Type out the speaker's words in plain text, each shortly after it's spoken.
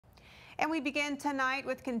And we begin tonight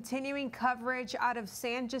with continuing coverage out of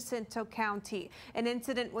San Jacinto County. An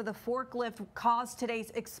incident with a forklift caused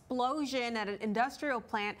today's explosion at an industrial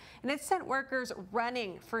plant, and it sent workers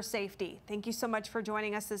running for safety. Thank you so much for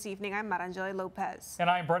joining us this evening. I'm Marangeli Lopez. And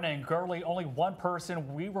I'm Brendan Gurley. Only one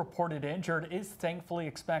person we reported injured is thankfully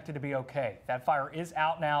expected to be okay. That fire is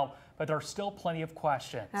out now, but there are still plenty of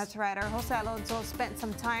questions. That's right. Our Jose Alonso spent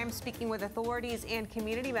some time speaking with authorities and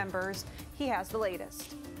community members. He has the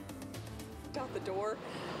latest. Out the door,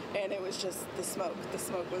 and it was just the smoke. The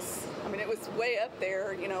smoke was, I mean, it was way up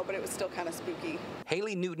there, you know, but it was still kind of spooky.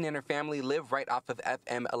 Haley Newton and her family live right off of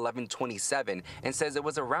FM 1127 and says it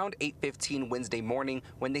was around 8:15 Wednesday morning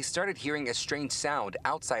when they started hearing a strange sound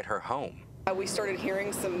outside her home. We started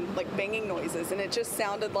hearing some like banging noises, and it just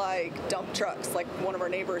sounded like dump trucks, like one of our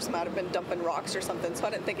neighbors might have been dumping rocks or something, so I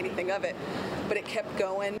didn't think anything of it, but it kept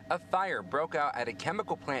going. A fire broke out at a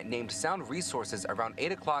chemical plant named Sound Resources around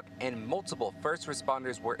 8 o'clock, and multiple first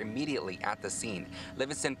responders were immediately at the scene.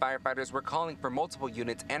 Livingston firefighters were calling for multiple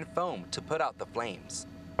units and foam to put out the flames.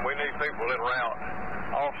 We need people en route.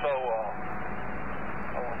 Also,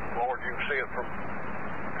 Lord, you can see it from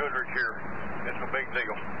Goodrich here. It's a big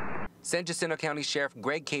deal. San Jacinto County Sheriff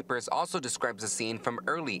Greg Capers also describes the scene from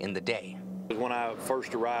early in the day. When I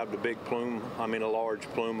first arrived, a large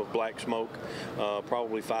plume of black smoke,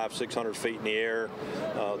 probably 500-600 feet in the air,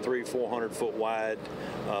 300-400 foot wide,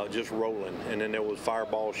 just rolling, and then there was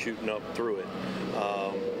fireballs shooting up through it.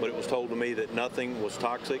 But it was told to me that nothing was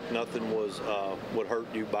toxic, nothing would hurt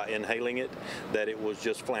you by inhaling it, that it was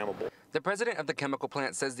just flammable. The president of the chemical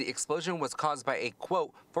plant says the explosion was caused by a,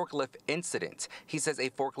 quote, forklift incident. He says a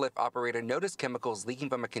forklift operator noticed chemicals leaking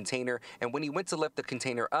from a container, and when he went to lift the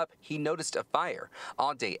container up, he noticed a fire.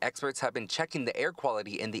 All day, experts have been checking the air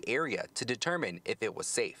quality in the area to determine if it was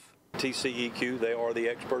safe. TCEQ, they are the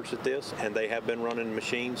experts at this, and they have been running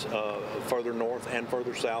machines further north and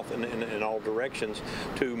further south in all directions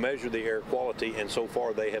to measure the air quality, and so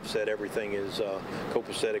far they have said everything is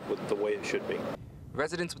copacetic with the way it should be.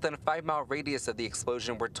 Residents within a 5-mile radius of the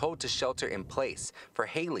explosion were told to shelter in place. For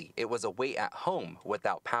Haley, it was a wait at home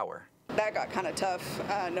without power. That got kind of tough.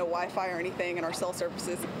 No Wi-Fi or anything, and our cell service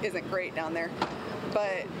isn't great down there.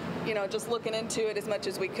 But, you know, just looking into it as much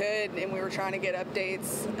as we could, and we were trying to get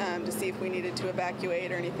updates to see if we needed to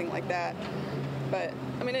evacuate or anything like that. But,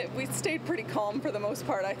 I mean, we stayed pretty calm for the most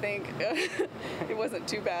part, I think. It wasn't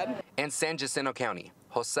too bad. And San Jacinto County,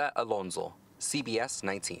 Jose Alonso, CBS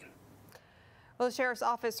 19. Well, the sheriff's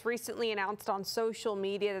office recently announced on social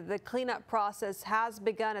media that the cleanup process has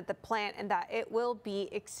begun at the plant and that it will be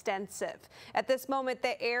extensive. At this moment,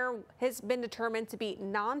 the air has been determined to be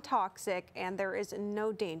non-toxic and there is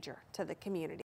no danger to the community.